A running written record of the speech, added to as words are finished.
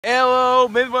Hello,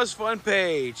 Midwest Fun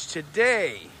page.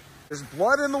 Today, there's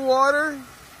blood in the water,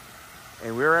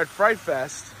 and we're at Fright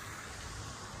Fest.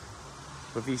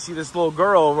 But if you see this little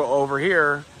girl over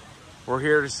here, we're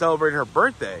here to celebrate her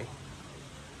birthday.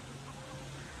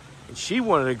 And she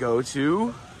wanted to go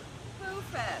to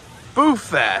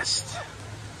BooFest.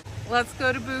 Let's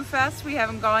go to BooFest. We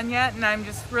haven't gone yet, and I'm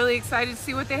just really excited to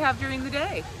see what they have during the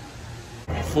day.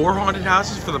 4 haunted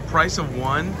houses for the price of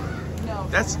one? No,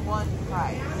 that's one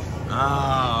price.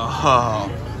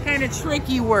 Oh. Kind of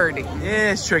tricky wording.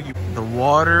 Yeah, it's tricky. The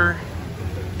water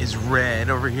is red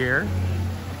over here.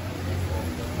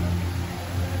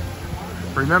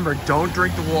 Remember, don't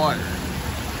drink the water.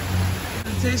 What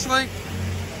does it taste like?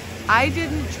 I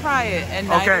didn't try it, and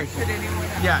neither should anyone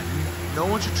else. Yeah, no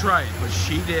one should try it, but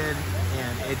she did,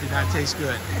 and it did not taste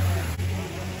good.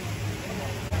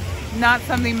 Not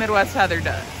something Midwest Heather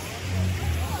does.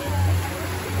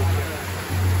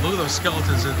 Look at those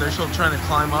skeletons. They're still trying to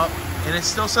climb up, and it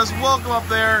still says welcome up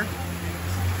there.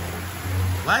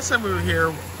 Last time we were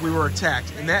here, we were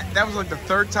attacked, and that was like the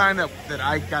 3rd time that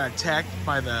I got attacked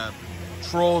by the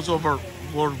trolls over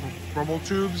Lord Rumble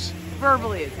Tubes.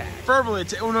 Verbally attacked. Verbally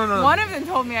attacked. Oh, no. One of them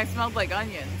told me I smelled like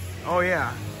onions. Oh,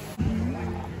 yeah.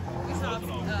 We saw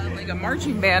like a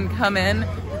marching band come in.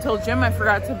 I told Jim I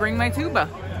forgot to bring my tuba.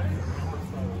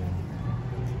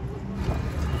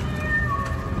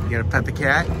 You gonna pet the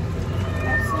cat?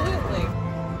 Absolutely.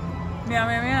 Meow,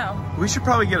 meow, meow. We should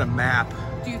probably get a map.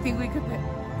 Do you think we could,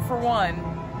 for one,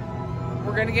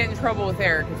 we're gonna get in trouble with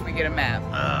Eric if we get a map.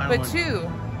 But 2,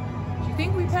 do you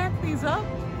think we pack these up?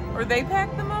 Or they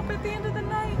pack them up at the end of the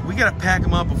night? We gotta pack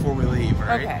them up before we leave,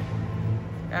 right? Okay.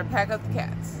 Gotta pack up the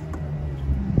cats.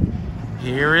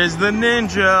 Here is the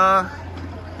Ninja.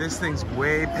 This thing's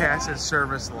way past its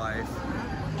service life.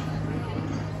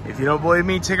 If you don't believe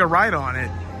me, take a ride on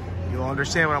it. You'll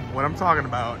understand what I'm talking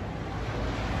about.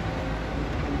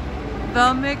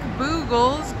 The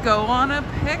McBoogles go on a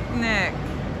picnic.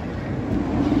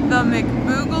 The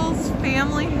McBoogles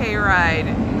Family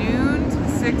Hayride, noon to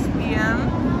 6 p.m.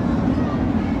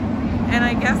 And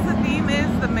I guess the theme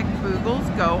is the McBoogles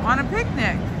go on a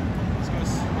picnic.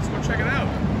 Let's go check it out.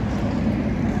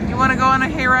 You want to go on a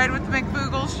hayride with the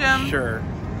McBoogles, Jim? Sure.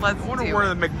 Let's I wonder do where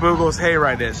it. the McBoogles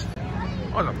hayride is.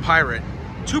 Oh, the pirate.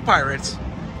 2 pirates.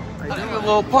 Look at the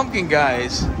little pumpkin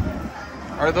guys.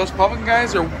 Are those pumpkin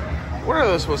guys, or what are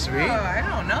those supposed to be? Oh, I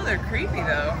don't know. They're creepy,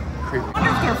 though. Creepy. I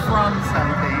wonder if they're from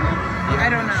something. Yeah, I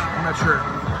don't know. I'm not sure.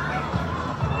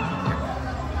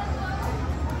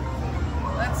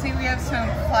 Let's see, we have some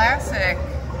classic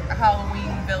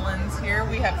Halloween villains here.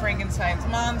 We have Frankenstein's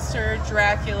monster,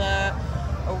 Dracula,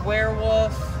 a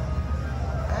werewolf.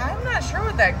 I'm not sure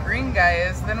what that green guy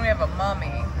is. Then we have a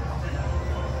mummy.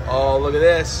 Oh, look at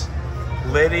this.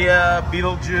 Lydia,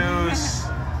 Beetlejuice.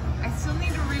 I still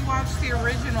need to rewatch the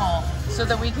original so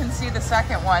that we can see the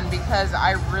second one because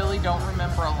I really don't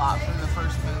remember a lot from the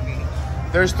first movie.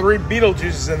 There's 3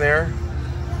 Beetlejuices in there.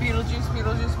 Beetlejuice,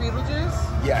 Beetlejuice,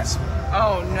 Beetlejuice? Yes.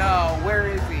 Oh no, where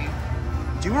is he?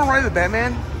 Do you want to ride the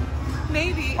Batman?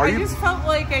 Maybe. I just felt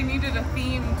like I needed a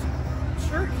themed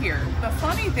shirt here. The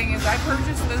funny thing is I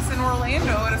purchased this in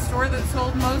Orlando at a store that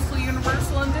sold mostly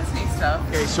Universal and Disney stuff.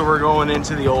 Okay, so we're going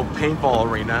into the old paintball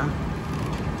arena.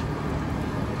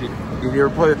 Did you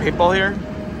ever play the paintball here?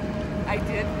 I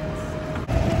did.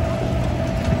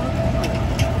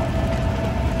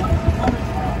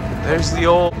 There's the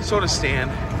old soda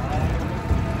stand.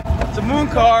 It's a moon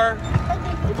car.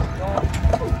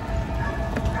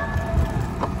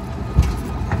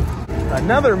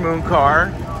 Another moon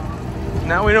car.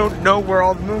 Now we don't know where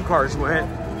all the moon cars went.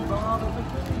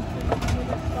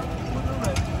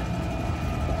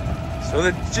 So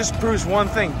that just proves one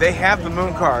thing. They have the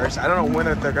moon cars. I don't know when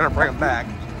they're gonna bring them back.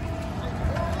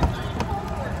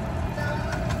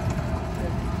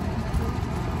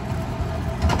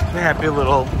 Happy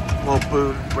little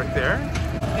booth right there.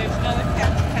 There's another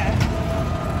cat.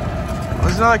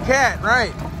 There's another cat,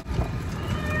 right?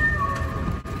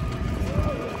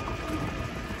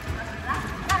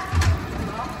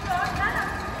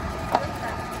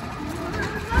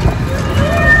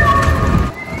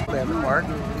 They have the park.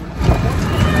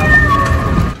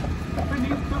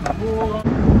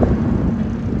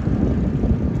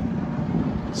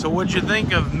 So what'd you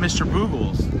think of Mr.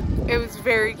 Boogles? It was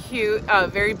very cute,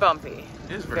 very bumpy.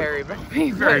 It is Very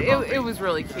bumpy. Very but bumpy. It was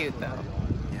really cute though.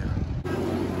 Yeah.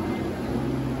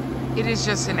 It is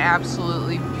just an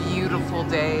absolutely beautiful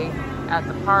day at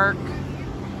the park.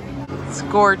 It's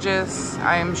gorgeous.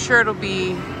 I am sure it'll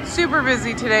be super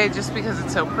busy today just because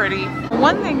it's so pretty.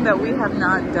 One thing that we have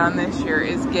not done this year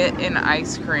is get an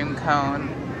ice cream cone.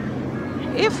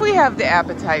 If we have the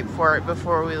appetite for it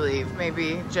before we leave,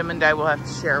 maybe Jim and I will have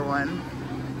to share one.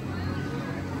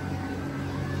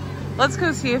 Let's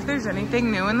go see if there's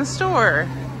anything new in the store.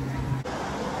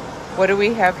 What do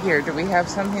we have here? Do we have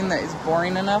something that is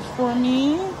boring enough for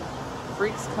me?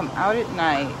 Freaks come out at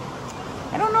night.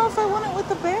 I don't know if I want it with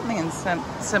the Batman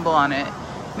symbol on it.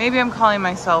 Maybe I'm calling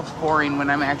myself boring when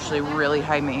I'm actually really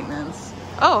high maintenance.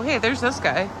 Oh, hey, there's this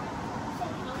guy.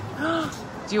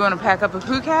 Do you want to pack up a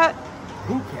poo cat?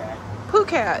 Poo cat? Poo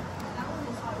cat.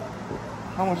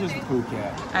 How much is the poo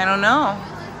cat? I don't know.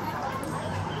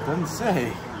 Doesn't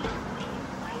say.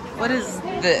 What is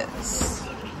this?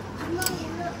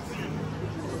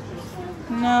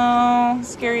 No,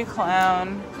 scary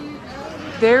clown.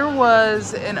 There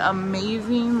was an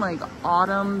amazing like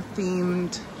autumn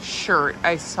themed shirt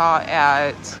I saw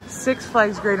at Six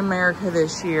Flags Great America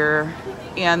this year,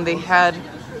 and they had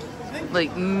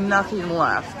like nothing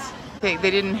left. They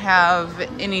didn't have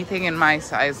anything in my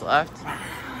size left.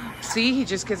 See, he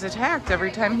just gets attacked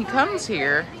every time he comes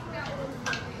here.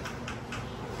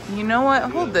 You know what?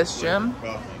 Hold this, Jim.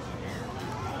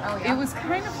 Oh, yeah? It was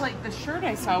kind of like, the shirt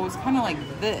I saw was kind of like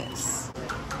this.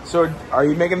 So, are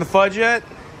you making the fudge yet?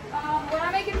 We're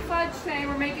not making fudge today.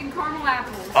 We're making caramel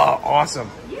apples. Oh, awesome.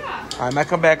 Yeah. I might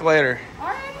come back later. All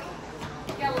right.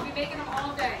 Yeah, we'll be making them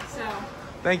all day, so.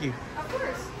 Thank you. Of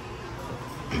course.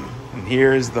 And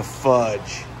here's the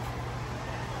fudge.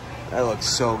 That looks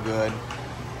so good.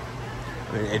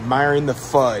 I'm admiring the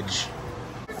fudge.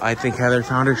 I think Heather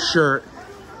found her shirt.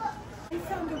 I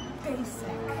found a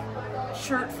basic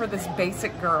shirt for this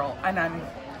basic girl, and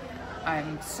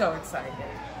I'm so excited.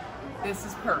 This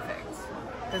is perfect.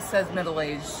 This says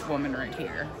middle-aged woman right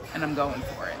here, and I'm going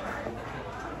for it.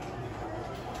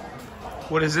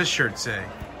 What does this shirt say?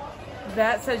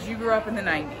 That says you grew up in the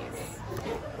 90s.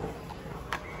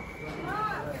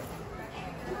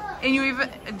 And you even,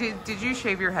 did you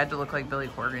shave your head to look like Billy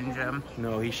Corgan, Jim?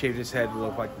 No, he shaved his head to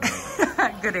look like me.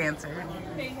 Good answer.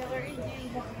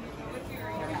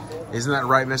 Isn't that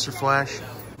right, Mr. Flash?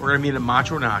 We're gonna meet at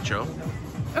Macho Nacho.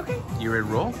 Okay. You ready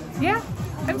to roll? Yeah,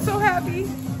 I'm so happy.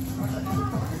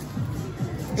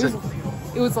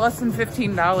 It was less than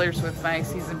 $15 with my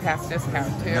season pass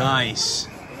discount too. Nice.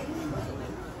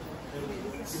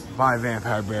 Bye,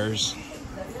 Vampire Bears.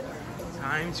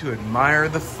 Time to admire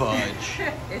the fudge.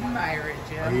 Admire it,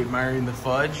 Jim. Are you admiring the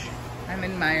fudge? I'm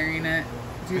admiring it.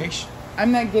 Dude,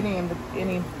 I'm not getting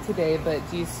any today, but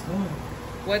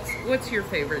what's your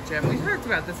favorite, Jim? We talked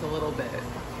about this a little bit.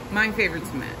 My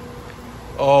favorite's mint.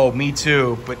 Oh, me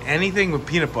too. But anything with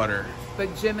peanut butter.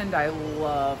 But Jim and I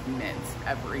love mint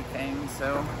everything,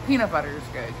 so peanut butter is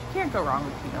good. You can't go wrong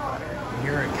with peanut butter.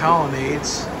 Here at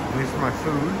Colonnades, waiting for my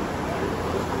food.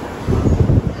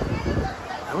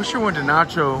 I wish I went to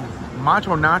Macho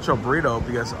Nacho Burrito,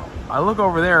 because I look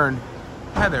over there and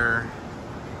Heather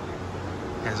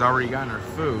has already gotten her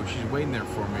food. She's waiting there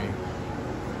for me.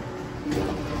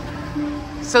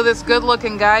 So this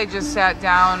good-looking guy just sat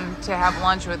down to have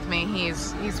lunch with me.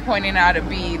 He's pointing out a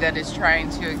bee that is trying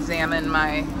to examine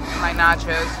my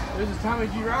nachos. This is Tommy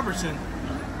G. Robertson.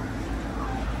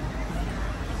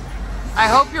 I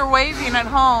hope you're waving at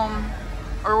home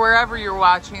or wherever you're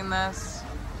watching this.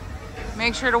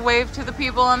 Make sure to wave to the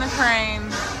people on the train.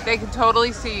 They can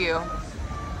totally see you.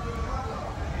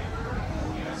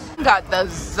 Got the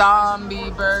zombie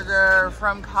burger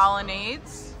from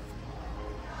Colonnades.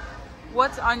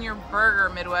 What's on your burger,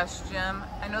 Midwest Jim?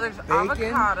 I know there's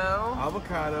bacon,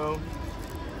 avocado.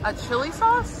 A chili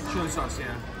sauce? Chili sauce,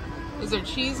 yeah. Is there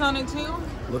cheese on it too?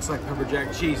 Looks like pepper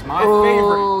jack cheese. My favorite.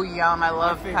 favorite. Oh, yum. I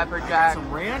love pepper jack.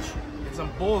 Some ranch and some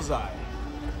bullseye.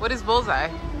 What is bullseye?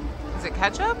 Is it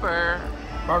ketchup or?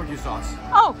 Barbecue sauce.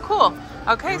 Oh, cool.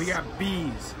 Okay. And we got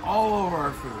bees all over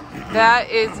our food.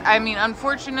 That is, I mean,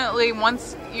 unfortunately,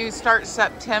 once you start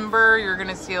September, you're going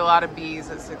to see a lot of bees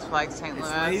at Six Flags St. Louis.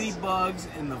 It's ladybugs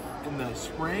in the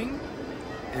spring,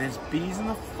 and it's bees in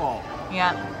the fall.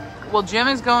 Yeah. Well, Jim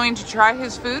is going to try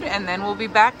his food, and then we'll be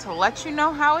back to let you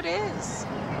know how it is.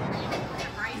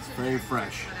 It's very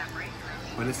fresh.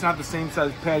 But it's not the same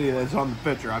size patty that's on the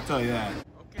picture, I'll tell you that.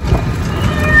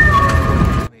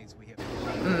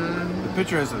 The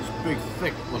picture has this big,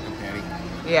 thick looking patty.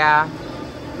 Yeah.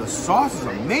 The sauce is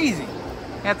amazing.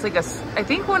 That's like I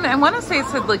think I want to say it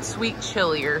said like sweet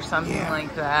chili or something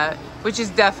like that, which is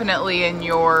definitely in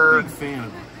your... Big fan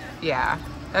of it. Yeah,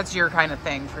 that's your kind of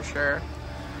thing for sure.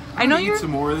 I know you're... eat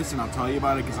some more of this and I'll tell you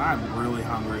about it because I'm really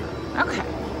hungry. Okay.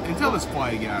 Until this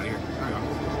fly get out of here. There we go.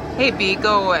 Hey, B,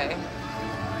 go away.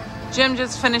 Jim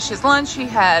just finished his lunch. He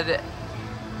had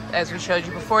as we showed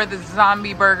you before, the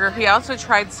zombie burger. He also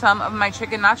tried some of my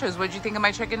chicken nachos. What'd you think of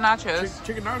my chicken nachos?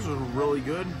 Chicken nachos were really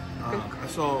good. I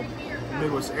saw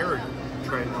Midwest Eric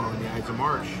try it on the Ides of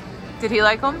March. Did he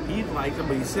like them? He liked them,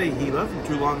 but he said he left them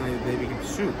too long and they became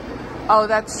soup. Oh,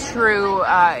 that's true.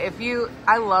 I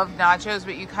love nachos,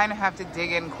 but you kind of have to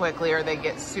dig in quickly or they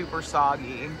get super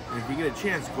soggy. And if you get a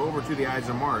chance, go over to the Ides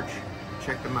of March.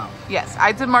 Check them out. Yes,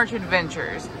 Ides of March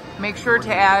Adventures. Make sure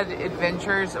to add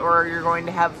adventures or you're going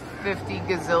to have 50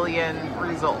 gazillion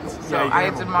results. So yeah,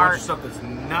 Ides of March. Stuff that's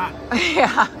not.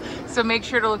 Yeah. So make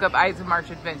sure to look up Ides of March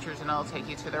Adventures and it'll take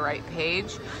you to the right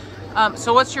page.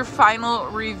 So what's your final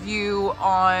review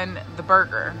on the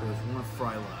burger? There's one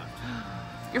fry left.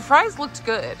 Your fries looked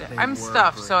good. I'm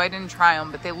stuffed, great. so I didn't try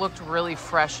them, but they looked really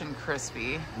fresh and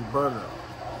crispy. The burger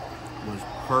was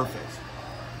perfect.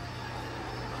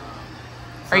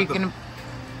 Are you gonna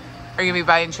be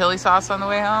buying chili sauce on the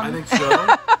way home? I think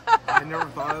so. I never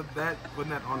thought of that,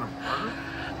 putting that on a burger.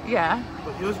 Yeah.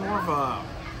 But it was more of a,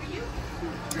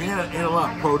 it had a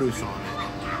lot of produce on it.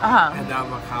 Uh-huh. And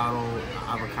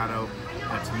avocado,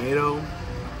 tomato,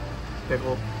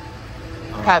 pickle.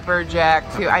 Pepper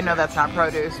jack too. I know that's not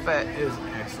produce, but it is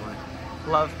excellent.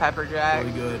 Love pepper jack.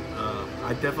 Really good.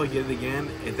 I definitely get it again.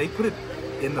 If they put it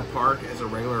in the park as a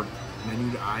regular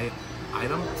menu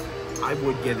item, I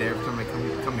would get it every time I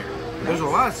come here. But there's a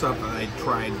lot of stuff that I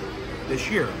tried this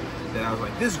year that I was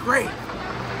like, this is great.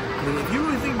 I mean, if you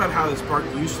really think about how this park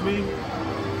used to be,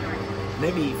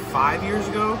 maybe 5 years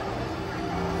ago,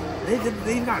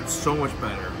 they've gotten so much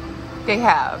better. They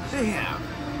have. They have.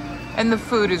 And the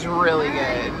food is really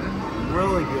good.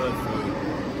 Really good food.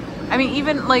 I mean,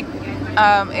 even like,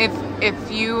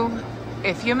 if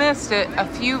you missed it, a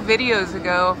few videos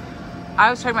ago, I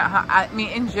was talking about how,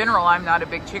 in general, I'm not a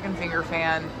big chicken finger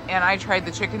fan, and I tried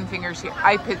the chicken fingers here.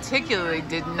 I particularly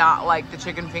did not like the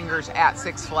chicken fingers at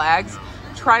Six Flags.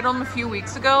 Tried them a few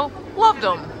weeks ago, loved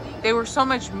them. They were so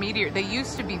much meatier. They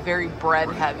used to be very bread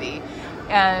heavy,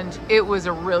 and it was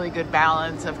a really good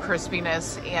balance of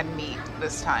crispiness and meat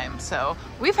this time. So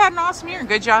we've had an awesome year.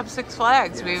 Good job, Six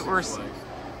Flags. Yeah,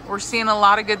 We're seeing a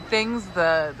lot of good things.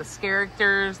 The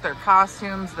characters, their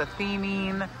costumes, the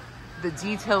theming, the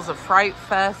details of Fright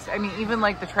Fest. I mean, even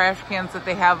like the trash cans that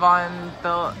they have on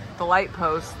the light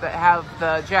posts that have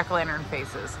the jack-o'-lantern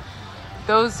faces.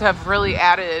 Those have really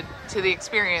added to the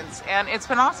experience, and it's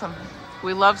been awesome.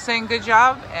 We love saying good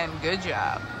job and good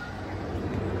job.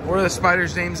 What are the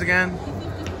spiders' names again?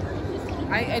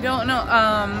 I don't know.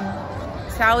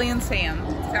 Sally and Sam.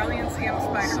 Sally and Sam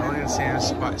Spider-Man. Sally and Sam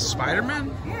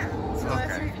Spider-Man? Yeah. So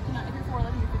okay.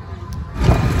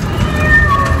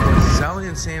 Sally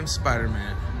and Sam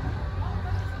Spider-Man.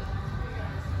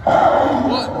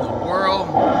 What in the world?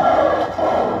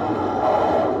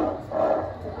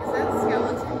 Is that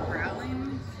skeleton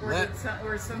growling?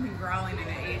 Or is something growling in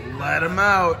it? Let him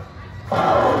out.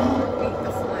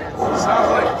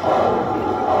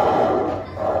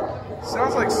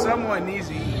 Sounds like someone needs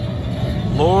to eat.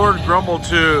 Lord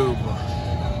Grumbletube.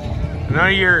 None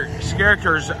of your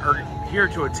characters are here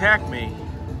to attack me.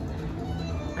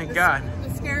 Thank God. The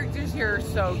characters here are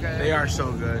so good. They are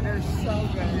so good. They're so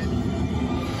good.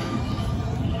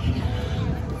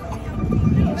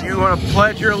 Do you want to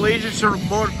pledge your allegiance to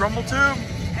Lord Grumbletube?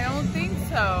 I don't think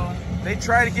so. They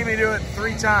tried to get me to do it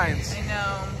 3 times. I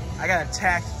know. I got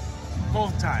attacked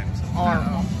both times.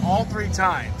 All 3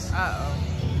 times. Uh-oh.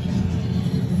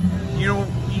 You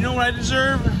know what I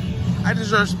deserve? I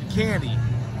deserve some candy.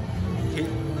 Okay,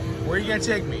 where are you gonna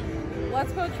take me?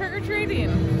 Let's go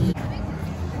trick-or-treating.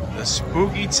 The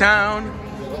Spooky Town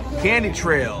Candy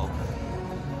Trail.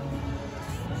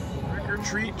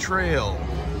 Trick-or-treat trail.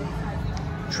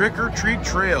 Trick-or-treat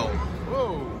trail.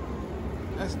 Whoa,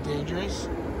 that's dangerous. I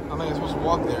don't think I'm supposed to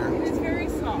walk there. It's very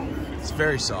soft. It's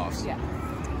very soft. Yeah.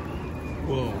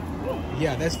 Whoa.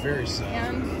 Yeah, that's very soft.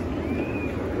 And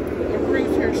a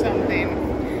root or something.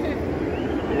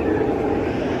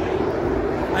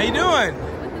 How you doing?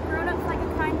 Would the grown-ups like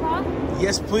a kind hug?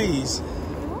 Yes, please.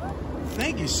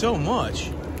 Thank you so much.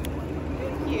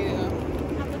 Thank you.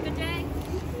 Have a good day.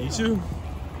 You too.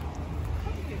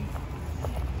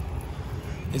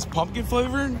 Is pumpkin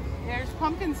flavored? There's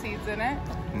pumpkin seeds in it.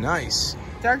 Nice.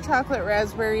 Dark chocolate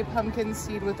raspberry pumpkin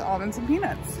seed with almonds and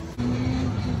peanuts.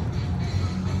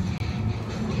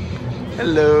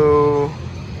 Hello.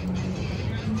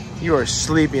 You are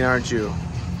sleeping, aren't you?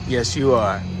 Yes, you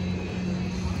are.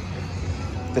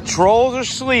 The trolls are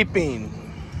sleeping.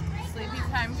 Sleepy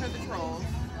time for the trolls.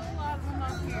 A lot of them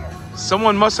up here.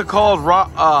 Someone must have called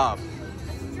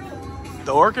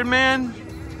the Orchid Man?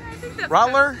 I think that's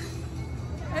Rottler?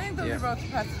 I think those are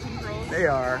both pest controls. They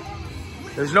are.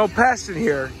 There's no pests in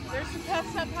here. There's some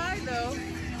pests up high though.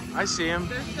 I see them.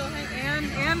 They're still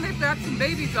hanging, and they've got some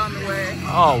babies on the way.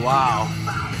 Oh, wow.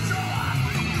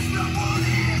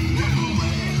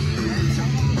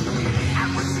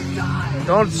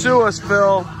 Don't sue us,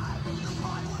 Phil.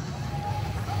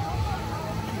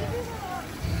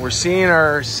 We're seeing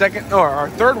our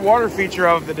third water feature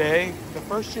of the day. The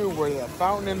first two were the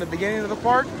fountain in the beginning of the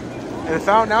park and the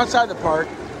fountain outside the park,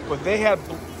 but they had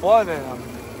blood in them.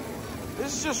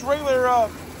 This is just regular,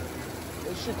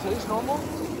 it should taste normal.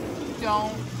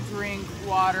 Don't drink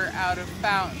water out of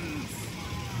fountains.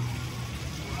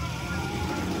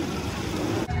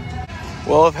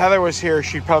 Well, if Heather was here,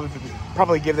 she'd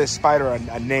probably give this spider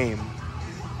a name.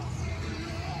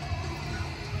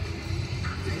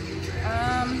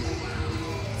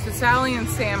 So Sally and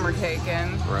Sam are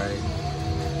taken. Right.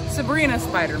 Sabrina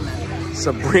Spider-Man.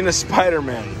 Sabrina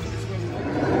Spider-Man.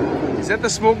 Is that the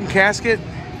smoking casket?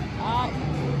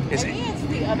 I think it's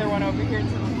the other one over here to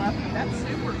the left. That's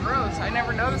super gross. I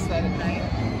never noticed that at night.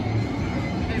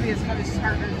 Maybe it's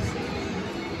harder to see.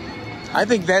 I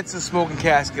think that's the smoking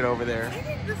casket over there. I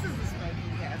think this is the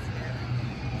smoking casket.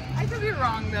 I could be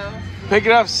wrong though. Pick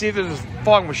it up, see if there's a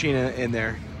fog machine in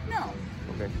there. No.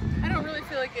 Okay. I don't really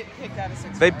feel like getting kicked out of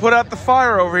 6. They put out the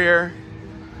fire over here.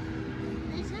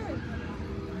 They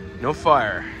did. No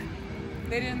fire.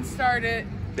 They didn't start it.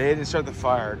 They didn't start the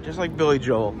fire, just like Billy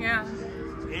Joel. Yeah.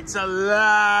 It's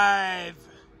alive!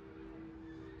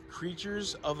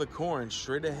 Creatures of the Corn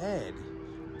straight ahead.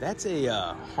 That's a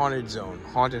haunted zone,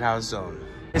 haunted house zone.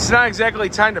 It's not exactly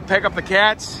time to pack up the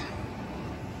cats,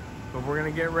 but we're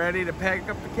gonna get ready to pack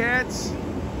up the cats.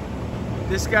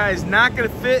 This guy is not gonna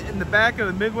fit in the back of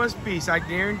the Midwest Beast, I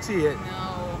guarantee it.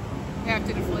 No. You have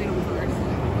to deflate him first.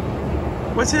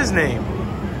 What's his name?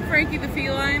 Frankie the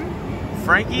feline.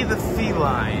 Frankie the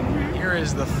feline. Here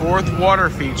is the fourth water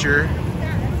feature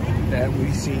that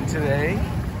we've seen today.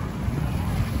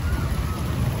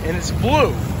 And it's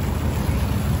blue.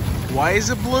 Why is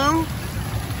it blue?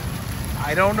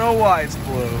 I don't know why it's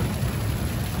blue.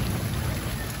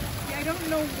 Yeah, I don't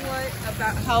know what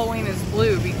about Halloween is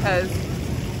blue because,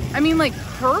 I mean, like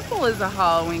purple is a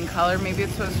Halloween color. Maybe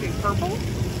it's supposed to be purple.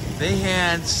 They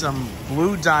had some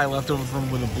blue dye left over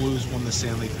from when the Blues won the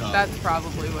Stanley Cup. That's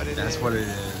probably what it is. That's what it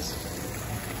is.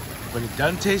 But it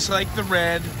doesn't taste like the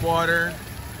red water.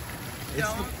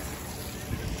 Don't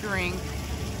drink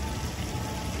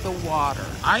the water.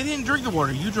 I didn't drink the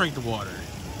water. You drank the water.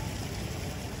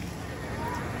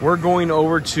 We're going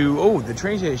over to, the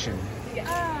train station.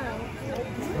 Yeah.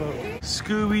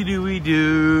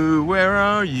 Scooby-Dooby-Doo, where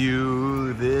are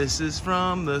you? This is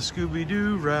from the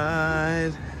Scooby-Doo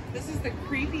ride. This is the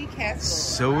creepy castle.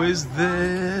 So is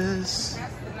this.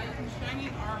 That's the knight in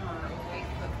shining armor. Awake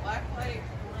the blacklight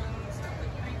rooms of the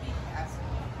creepy castle.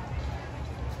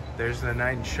 There's the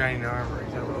knight in shining armor.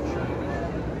 He's a little shiny.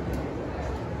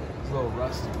 It's a little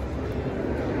rusty.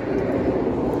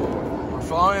 We're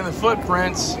following the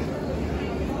footprints.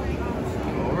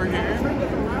 Over here.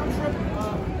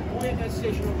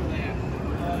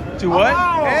 To what?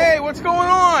 Hello. Hey, what's going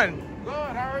on? Good,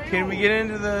 how are you? Can we get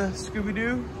into the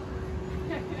Scooby-Doo?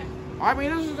 I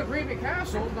mean, this is the creepy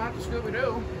castle, not the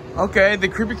Scooby-Doo. Okay, the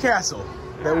creepy castle.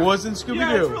 That wasn't Scooby-Doo.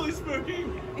 Yeah, it's really spooky.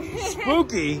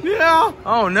 Spooky? Yeah.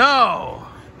 Oh, no.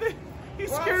 He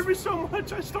scared me so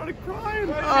much, I started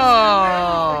crying.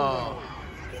 Oh.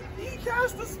 He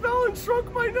cast a spell and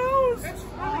shrunk my nose. It's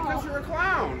funny because you're a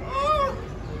clown. Oh,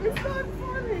 it's not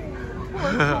funny. Poor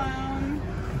clown.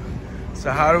 So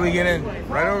how do we get in?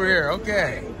 Right over here.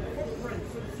 Okay.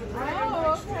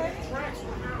 Oh, okay.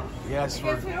 Yes, I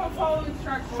we're guess we don't follow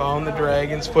instructions. following the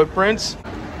dragon's footprints.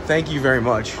 Thank you very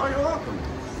much. Oh, you're welcome.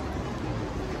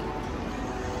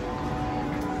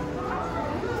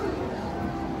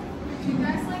 Do you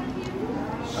guys like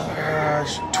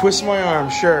cubes? Twist my arm,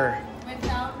 sure.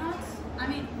 Without nuts? I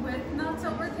mean, with nuts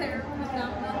over there,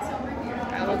 without nuts over here.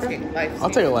 Let's get lifesaver. I'll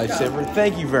take a lifesaver.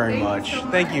 Thank you very much.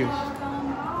 Thank you.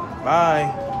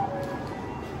 Bye.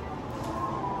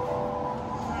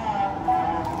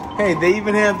 Hey, they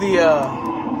even have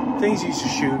the things you used to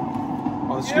shoot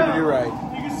on the Scooby-Doo ride.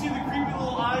 You can see the creepy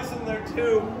little eyes in there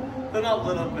too. They're not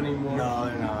lit up anymore. No,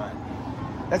 they're not.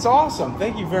 That's awesome.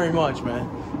 Thank you very much, man.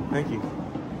 Thank you.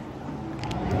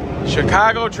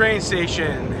 Chicago train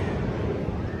station.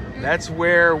 That's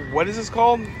where, what is this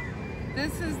called?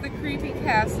 This is the creepy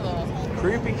castle.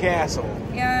 Creepy Castle.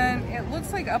 And it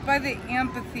looks like up by the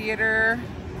amphitheater,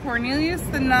 Cornelius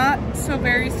the not so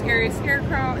very scary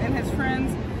scarecrow and his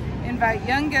friends invite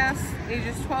young guests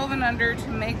ages 12 and under to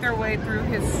make their way through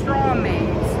his straw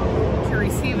maze to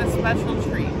receive a special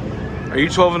treat. Are you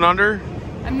 12 and under?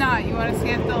 I'm not. You want to see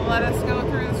if they'll let us go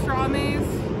through the straw maze?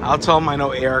 I'll tell them I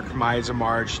know Eric from Eyes of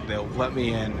March. They'll let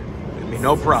me in. It'll be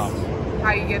no problem.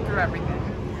 How you get through everything.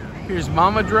 Here's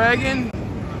Mama Dragon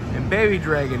and Baby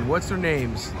Dragon. What's their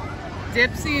names?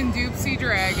 Dipsy and Doopsy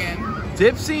Dragon.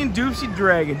 Dipsy and Doopsy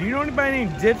Dragon. Do you know anybody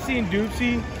named Dipsy and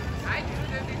Doopsy? I do.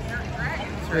 They're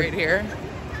dragons right here.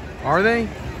 Are they?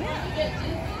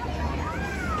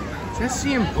 Is that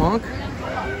CM Punk?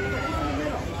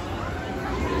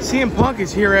 CM Punk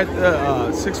is here at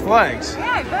the Six Flags.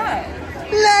 Yeah, I bet.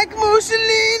 Like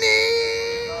Mussolini!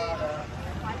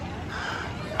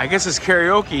 I guess it's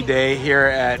karaoke day here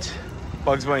at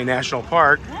Bugs Bunny National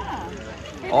Park.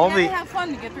 Yeah. All They the have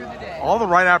fun to get through the day. all the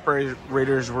ride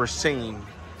operators were singing.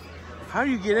 How do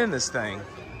you get in this thing?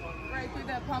 Right through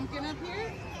that pumpkin up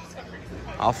here?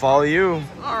 I'll follow you.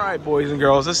 All right, boys and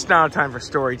girls, it's now time for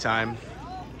story time.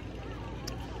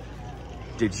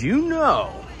 Did you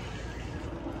know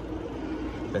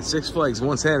that Six Flags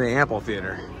once had an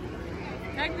amphitheater?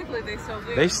 Technically, they still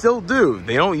do. They still do.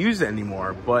 They don't use it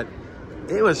anymore, but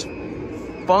it was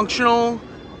functional.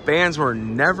 Bands were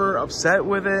never upset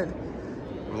with it.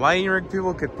 Lighting rig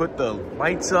people could put the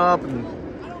lights up and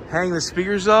hang the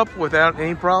speakers up without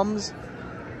any problems.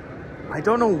 I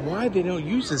don't know why they don't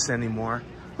use this anymore.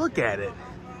 Look at it.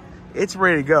 It's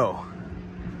ready to go.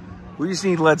 We just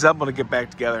need Led Zeppelin to get back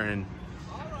together and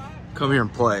come here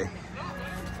and play.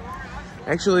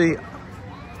 Actually,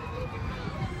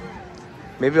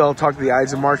 maybe I'll talk to the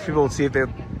Eyes of March people and see if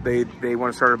they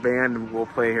want to start a band and we'll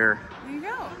play here. There you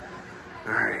go.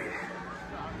 All right.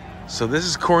 So this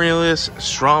is Cornelius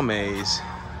Straw Maze.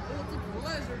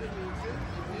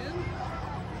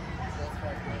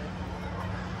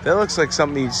 That looks like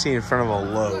something you'd see in front of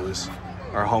a Lowe's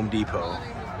or Home Depot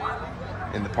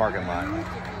in the parking lot.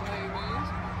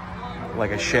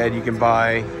 Like a shed you can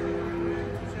buy.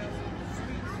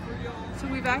 So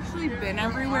we've actually been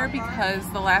everywhere because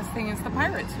the last thing is the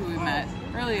pirates who we met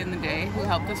early in the day who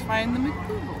helped us find the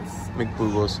McBoogles.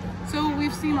 McBoogles. So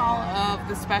we've seen all of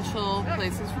the special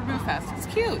places for BooFest. It's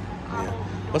cute. Yeah.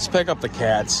 Let's pick up the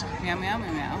cats. Yum, yum,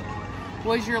 yum, yum.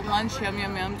 Was your lunch yum,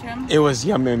 yum, yum, Tim? It was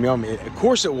yum, yum, yum. Of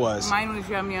course it was. Mine was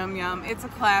yum, yum, yum. It's a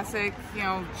classic, you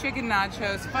know, chicken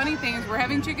nachos. Funny thing is we're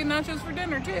having chicken nachos for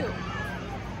dinner too.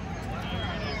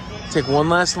 Take one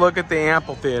last look at the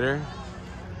amphitheater.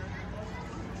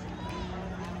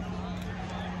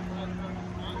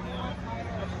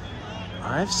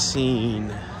 I've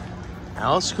seen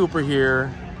Alice Cooper here.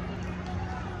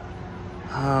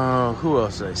 Who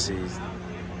else did I see?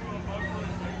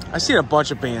 I've seen a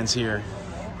bunch of bands here.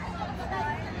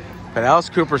 But Alice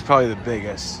Cooper's probably the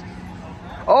biggest.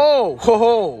 Oh, ho,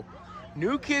 ho.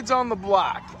 New Kids on the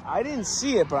Block. I didn't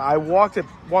see it, but I walked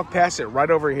past it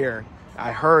right over here.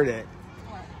 I heard it.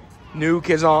 New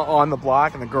Kids on the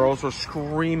Block, and the girls were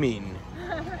screaming.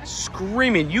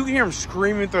 Screaming. You can hear them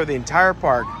screaming through the entire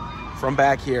park from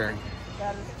back here.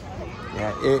 That is funny.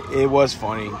 Yeah, it was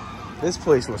funny. This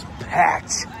place was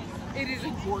packed. It is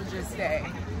a gorgeous day.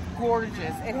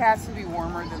 Gorgeous. It has to be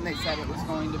warmer than they said it was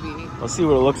going to be. Let's see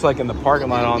what it looks like in the parking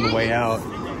lot on the way out.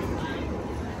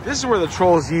 This is where the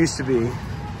Trolls used to be.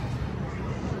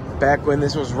 Back when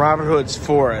this was Robin Hood's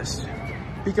Forest.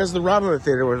 Because the Robin Hood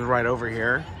Theater was right over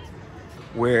here.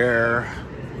 Where,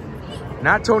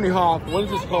 not Tony Hawk, what is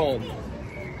this called?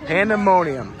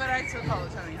 Pandemonium. But I still call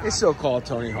it Tony Hawk. It's still called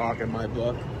Tony Hawk in my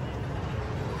book.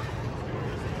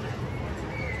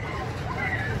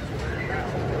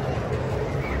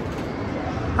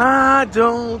 I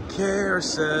don't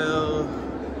carousel.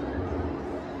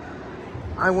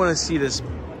 I want to see this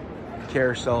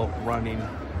carousel running.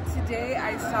 Today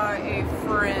I saw a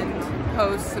friend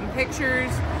post some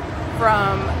pictures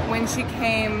from when she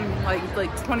came like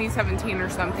 2017 or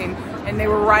something, and they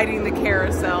were riding the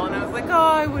carousel, and I was like, oh,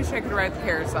 I wish I could ride the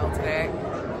carousel today.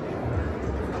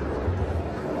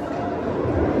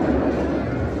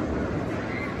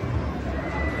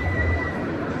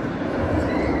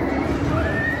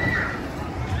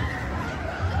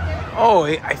 Oh,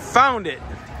 I found it.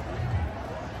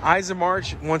 Eyes of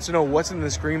March wants to know what's in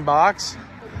this green box.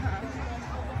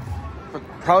 But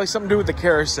probably something to do with the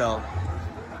carousel.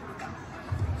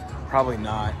 Probably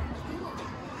not.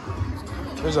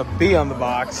 There's a bee on the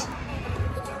box.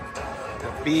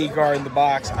 A bee guarding the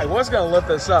box. I was going to lift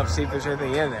this up, see if there's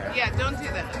anything in there. Yeah, don't do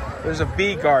that. There's a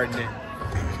bee guarding it.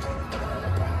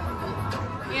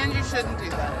 And you shouldn't do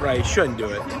that. Right, you shouldn't do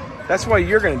it. That's why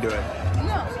you're going to do it.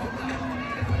 No.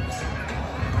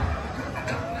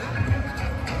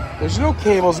 There's no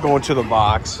cables going to the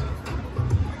box.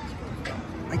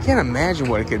 I can't imagine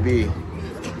what it could be.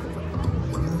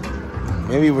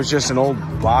 Maybe it was just an old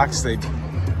box they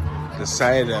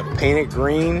decided to paint it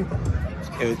green.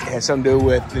 It has something to do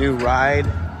with the new ride.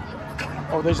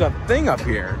 Oh, there's a thing up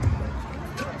here.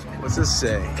 What's this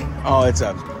say? Oh, it's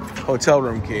a hotel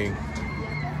room key.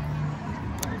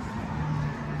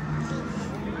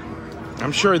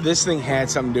 I'm sure this thing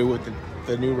had something to do with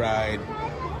the new ride.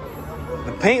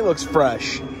 The paint looks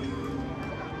fresh.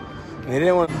 They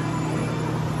didn't want.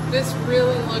 This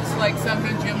really looks like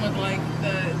something Jim would like.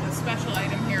 The special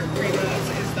item here at Primo's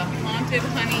is the Haunted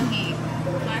Honey Heat.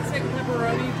 Classic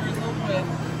pepperoni drizzled with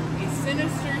a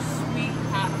sinister sweet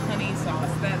hot honey sauce.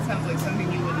 That sounds like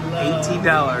something you would love.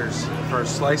 $18 for a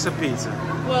slice of pizza.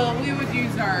 Well, we would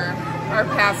use our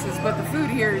passes, but the food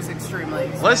here is extremely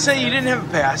expensive. Let's say you didn't have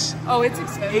a pass. Oh, it's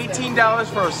expensive. $18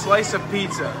 for a slice of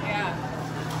pizza.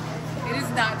 Yeah. It is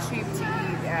not cheap to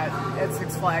eat at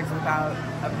Six Flags without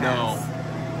a pass. No.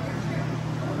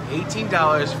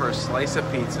 $18 for a slice of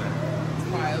pizza. It's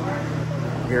wild.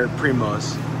 Here at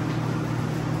Primo's.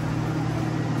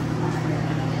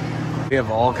 We have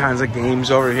all kinds of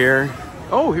games over here.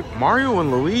 Oh, Mario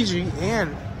and Luigi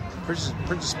and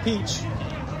Princess Peach.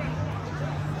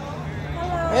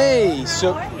 Hello. Hey,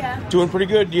 so How are ya? doing pretty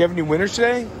good. Do you have any winners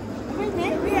today? We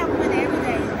have a winner every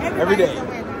day. Every day. Everybody's a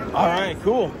winner. All right,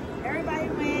 cool. Everybody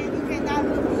wins. You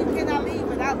cannot leave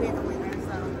without being a winner.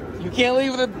 So. You can't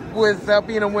leave without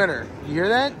being a winner. You hear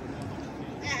that?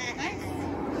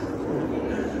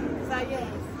 So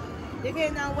yes,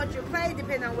 depending on what you play,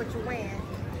 depending on what you win.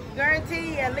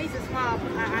 Guarantee at least a small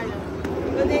item.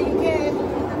 But then you get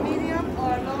a medium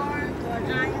or a large or a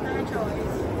giant or a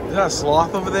choice. Is that a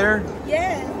sloth over there?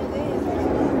 Yes, it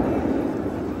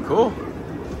is. Cool.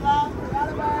 Sloth,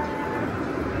 water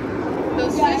bird.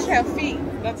 Those fish have feet.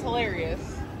 That's hilarious.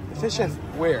 Fish have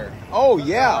where? Oh,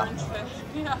 yeah. Orange fish.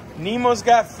 Yeah. Nemo's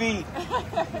got feet.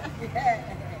 Yeah.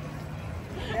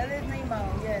 That is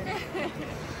Nemo, yes.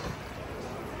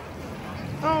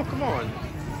 Oh, come on.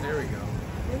 There we go.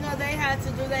 You know, they had to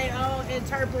do their own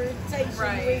interpretation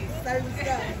Right. with certain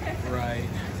stuff. Right.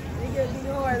 It could be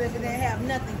horrible if they have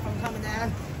nothing from coming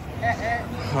out.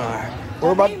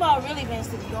 We're about. Nemo really been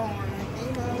to go on.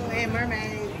 Nemo and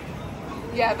Mermaid.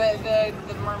 Yeah, the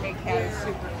mermaid cat is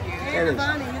super cute. It And the is.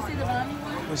 bunny. You see the bunny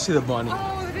one? Let's see the bunny.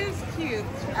 Oh, it is cute.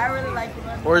 I really like the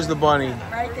bunny. Where's the bunny?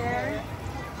 Right there.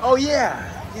 Oh, yeah.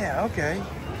 Yeah, okay.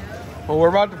 Well, we're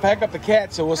about to pack up the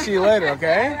cat, so we'll see you later,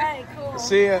 okay? All right, cool.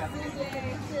 See ya. See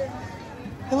you.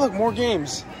 Hey, look, more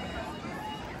games.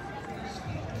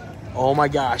 Oh my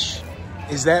gosh.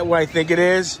 Is that what I think it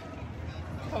is?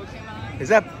 Pokemon. Is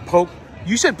that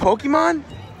You said Pokemon?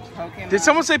 Pokemon. Did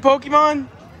someone say Pokemon?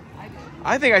 I did.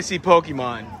 I think I see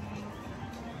Pokemon.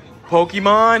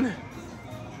 Pokemon.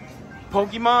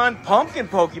 Pokemon. Pumpkin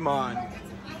Pokemon.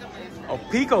 Oh,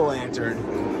 Pico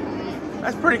Lantern.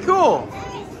 That's pretty cool.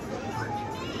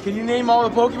 Can you name all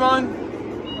the Pokemon?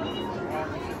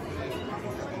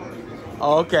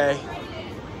 Oh, okay.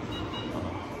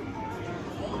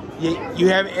 You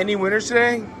have any winners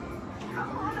today?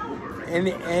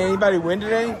 Anybody win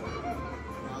today?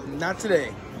 Not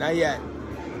today. Not yet.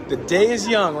 The day is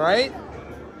young, right?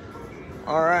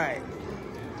 All right.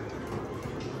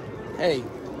 Hey,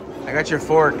 I got your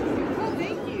fork. Oh,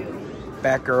 thank you.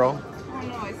 Batgirl. Oh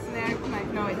no, I snagged my.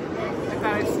 No, I didn't. I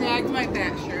thought I snagged my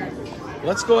bat shirt.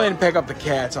 Let's go ahead and pick up the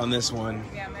cats on this one.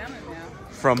 Yeah, man, now.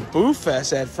 From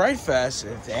BooFest at Fright Fest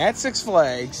at Six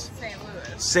Flags, St.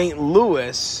 Louis. St.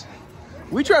 Louis.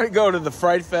 We try to go to the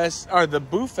Fright Fest or the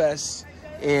BooFest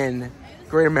in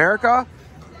Great America.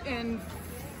 And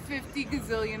 50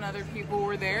 gazillion other people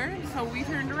were there, so we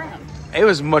turned around. It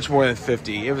was much more than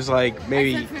 50. It was like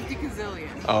maybe I said 50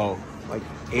 gazillion. like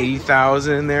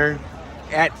 80,000 in there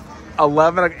at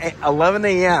 11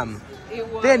 a.m. It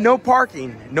was They had no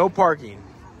parking. No parking.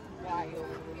 wild.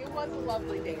 It was a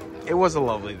lovely day. It was a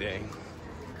lovely day.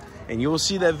 And you will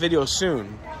see that video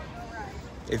soon.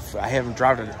 If I haven't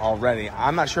dropped it already.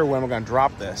 I'm not sure when I'm going to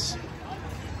drop this.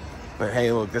 But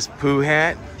hey, look, this Pooh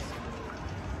hat.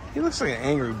 He looks like an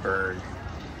angry bird.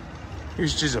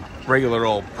 Here's just a regular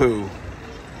old Pooh.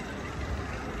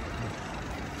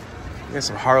 Got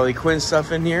some Harley Quinn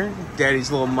stuff in here.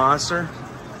 Daddy's Little Monster.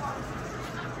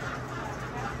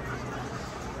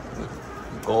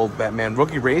 Gold Batman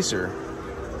Rookie Racer.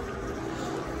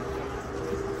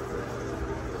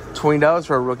 $20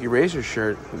 for a Rookie Racer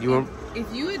shirt.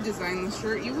 If you had designed the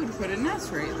shirt, you would put an S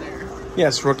right there.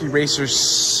 Yes, Rookie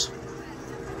Racers.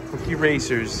 Rookie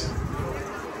Racers.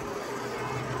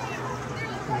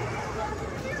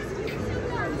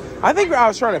 I think I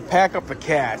was trying to pack up the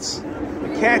cats.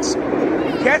 The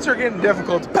cats are getting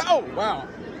difficult. Oh, wow.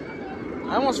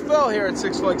 I almost fell here at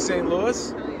Six Flags St.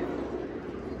 Louis.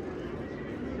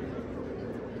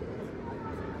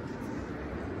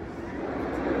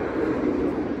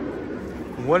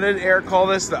 What did Eric call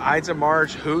this? The Ides of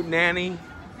March Hoot Nanny?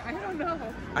 I don't know.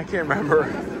 I can't remember.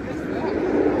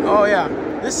 Oh yeah,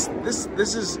 this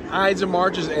is Ides of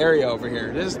March's area over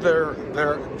here. This is their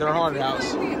haunted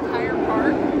house. The entire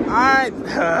park.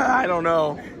 I don't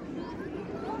know.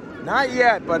 Not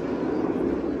yet, but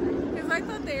Because I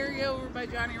thought the area over by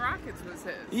Johnny Rockets was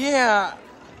his. yeah.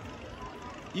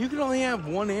 You can only have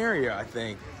one area, I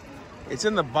think. It's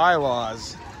in the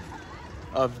bylaws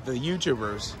of the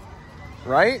YouTubers,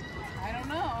 right? I don't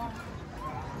know.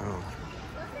 Oh.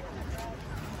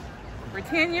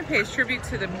 Britannia pays tribute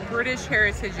to the British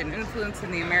heritage and influence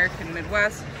in the American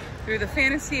Midwest through the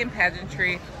fantasy and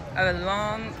pageantry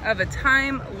of a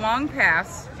time long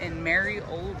past in merry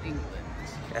old England.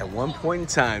 At one point in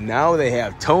time, now they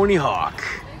have Tony Hawk.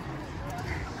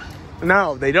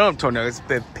 No, they don't have Tony Hawk. It's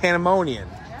the Pandemonium.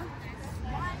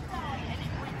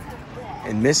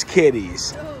 And Miss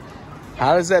Kitty's.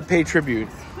 How does that pay tribute?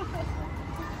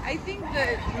 I think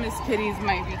that Miss Kitty's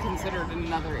might be considered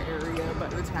another area by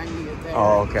the time you get there.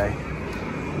 Oh, okay.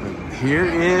 Here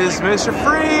is Mr.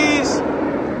 Freeze.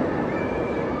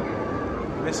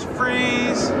 Mr.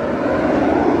 Freeze.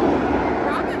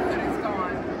 Robin Hood is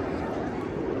gone.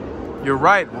 You're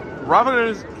right. Robin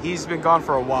Hood, he's been gone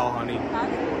for a while, honey.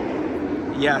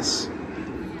 Yes.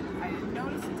 I didn't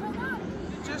notice until now.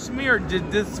 Just me, or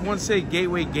did this one say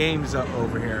Gateway Games up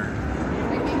over here?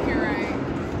 I think you're right.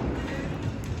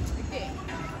 I think.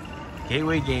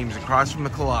 Gateway Games across from the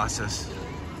Colossus.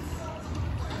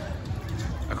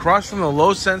 Across from the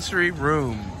low sensory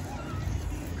room.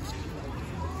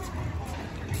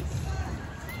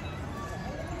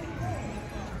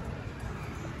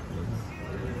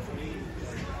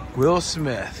 Will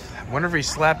Smith. I wonder if he's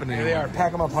slapping anyone. There they are.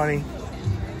 Pack them up, honey.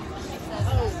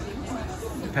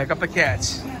 Pack up the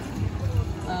cats.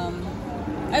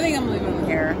 I think I'm leaving them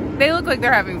here. They look like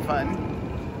they're having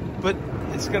fun. But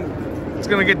it's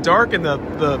gonna get dark and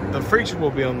the freaks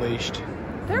will be unleashed.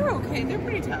 They're okay. They're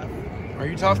pretty tough. Are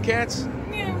you tough, cats?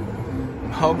 Yeah.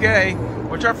 Okay.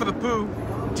 Watch out for the poo.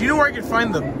 Do you know where I can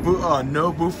find the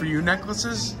no boo for you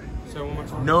necklaces? So one more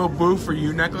time. No boo for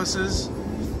you necklaces?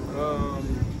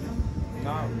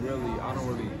 Not really. I don't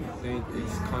really think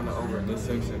it's kind of over in this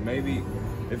section. Maybe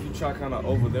if you try kind of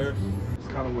over there, it's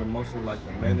kind of where mostly like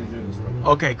the managers and stuff.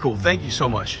 Okay, cool. Thank you so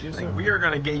much. Yes, I think sir. we are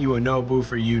gonna get you a no boo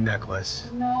for you necklace.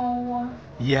 No.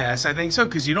 Yes, I think so,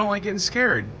 because you don't like getting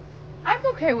scared. I'm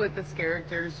okay with the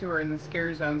characters who are in the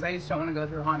scare zones. I just don't want to go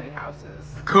through haunted houses.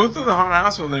 Go through the haunted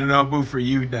house with a no boo for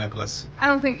you necklace. I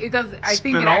don't think it does. I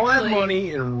think Spend it all actually, that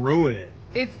money and ruin it.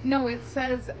 It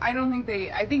says, I don't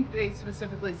think I think they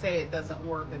specifically say it doesn't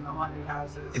work in the haunted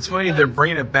houses. It's funny they're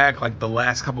bringing it back like the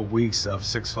last couple of weeks of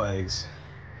Six Flags.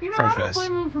 You know, Fun I don't Fest.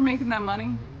 blame them for making that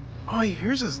money. Oh,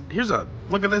 here's a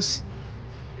look at this.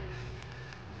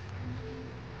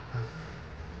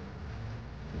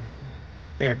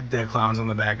 They got the dead clowns on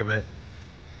the back of it.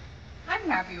 I'm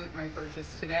happy with my purchase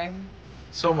today.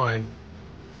 So am I.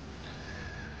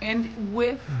 And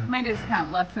with my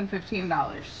discount, less than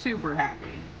 $15. Super happy.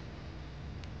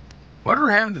 Whatever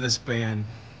happened to this band?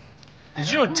 Did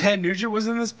you know Ted Nugent was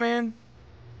in this band?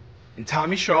 And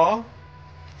Tommy Shaw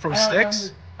from I don't know Styx?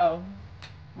 who- Oh.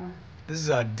 This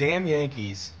is Damn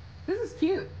Yankees. This is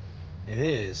cute. It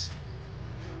is.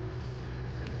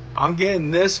 I'm getting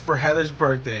this for Heather's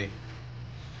birthday.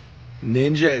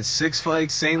 Ninja at Six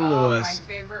Flags St. Oh, Louis. my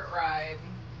favorite ride.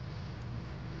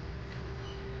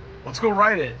 Let's go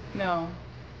ride it. No.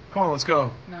 Come on, let's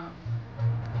go. No.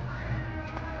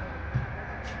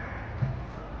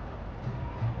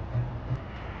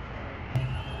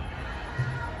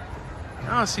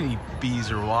 I don't see any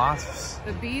bees or wasps.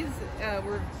 The bees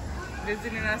were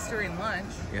visiting us during lunch.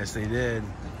 Yes, they did.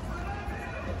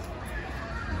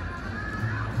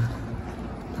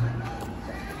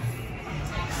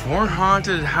 Four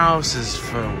haunted houses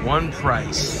for one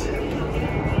price.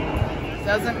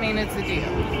 Doesn't mean it's a deal.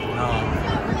 No,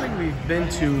 I don't think we've been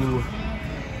to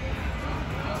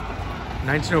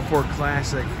 1904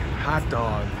 Classic Hot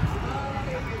Dog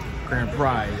Grand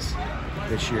Prize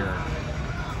this year.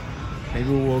 Maybe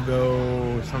we'll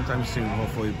go sometime soon,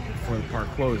 hopefully before the park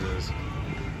closes.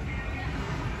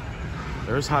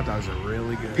 Those hot dogs are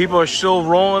really good. People are still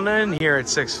rolling in here at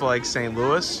Six Flags St.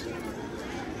 Louis,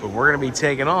 but we're gonna be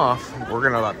taking off. We're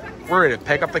ready to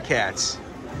pick up the cats.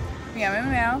 Meow,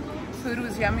 meow, meow. Food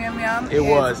was yum, yum, yum. It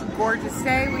was. A gorgeous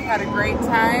day. We had a great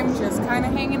time just kind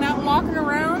of hanging out, walking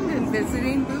around, and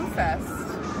visiting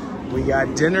BooFest. We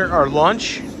got dinner or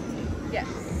lunch. Yes.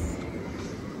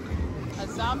 A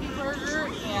zombie burger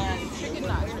and chicken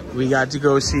nachos. We got to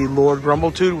go see Lord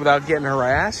Grumbletude without getting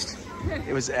harassed.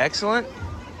 It was excellent.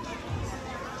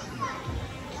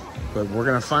 But we're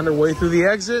gonna find our way through the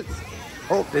exit.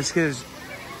 Oh, this kid's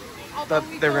thought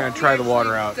they were gonna try the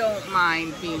water out. Don't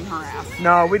mind being harassed.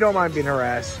 No, we don't mind being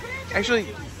harassed. Actually,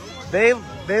 they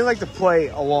like to play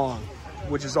along,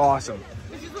 which is awesome.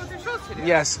 Which is what they're supposed to do.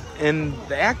 Yes, and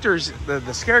the actors, the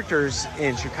characters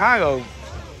in Chicago,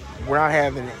 were not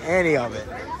having any of it.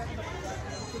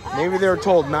 Maybe they were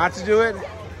told not to do it.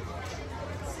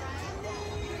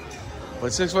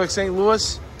 But Six Flags St.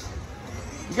 Louis,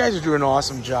 you guys are doing an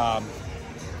awesome job.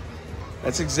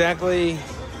 That's exactly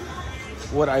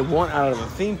what I want out of a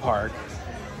theme park,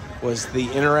 was the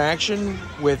interaction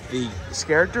with the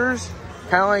characters,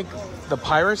 kind of like the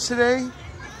Pirates today.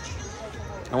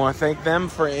 I want to thank them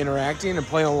for interacting and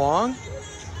playing along.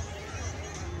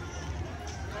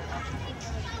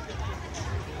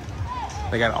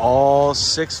 They got all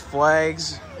Six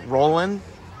Flags rolling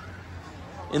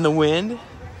in the wind.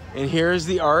 And here's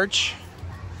the arch.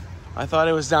 I thought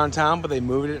it was downtown, but they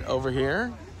moved it over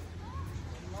here.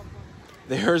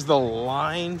 There's the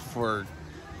line for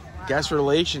guest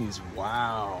relations.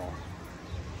 Wow.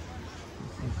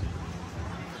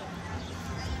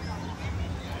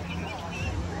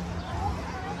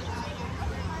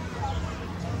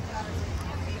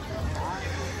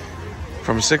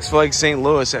 From Six Flags St.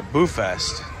 Louis at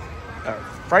BooFest.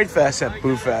 Fright Fest at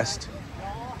BooFest.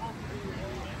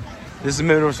 This is the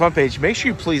Midwest Fun page. Make sure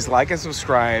you please like and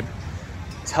subscribe.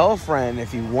 Tell a friend.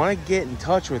 If you want to get in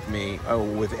touch with me or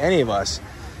with any of us,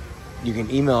 you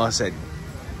can email us at,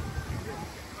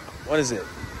 what is it?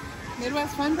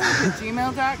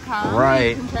 MidwestFunPage@gmail.com.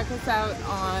 Right. You can check us out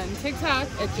on TikTok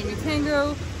at Jimmy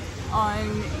Tango,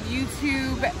 on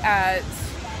YouTube at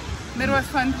Midwest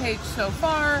Fun Page so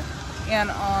far, and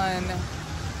on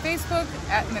Facebook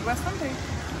at Midwest Fun Page.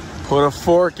 Put a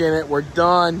fork in it. We're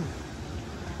done.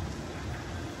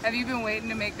 Have you been waiting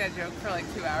to make that joke for like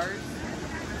 2 hours?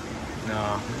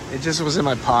 No, it just was in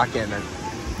my pocket. And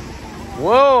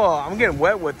whoa, I'm getting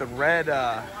wet with the red.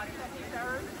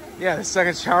 Yeah, the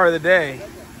second shower of the day.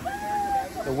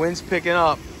 The wind's picking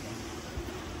up.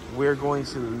 We're going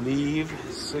to leave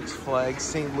Six Flags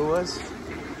St. Louis.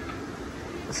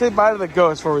 Let's say bye to the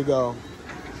ghost before we go.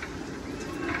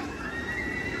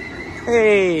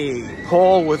 Hey,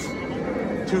 pole with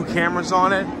 2 cameras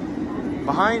on it.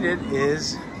 Behind it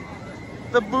is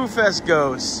the BooFest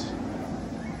ghost.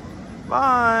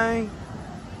 Bye.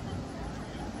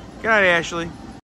 Good night, Ashley.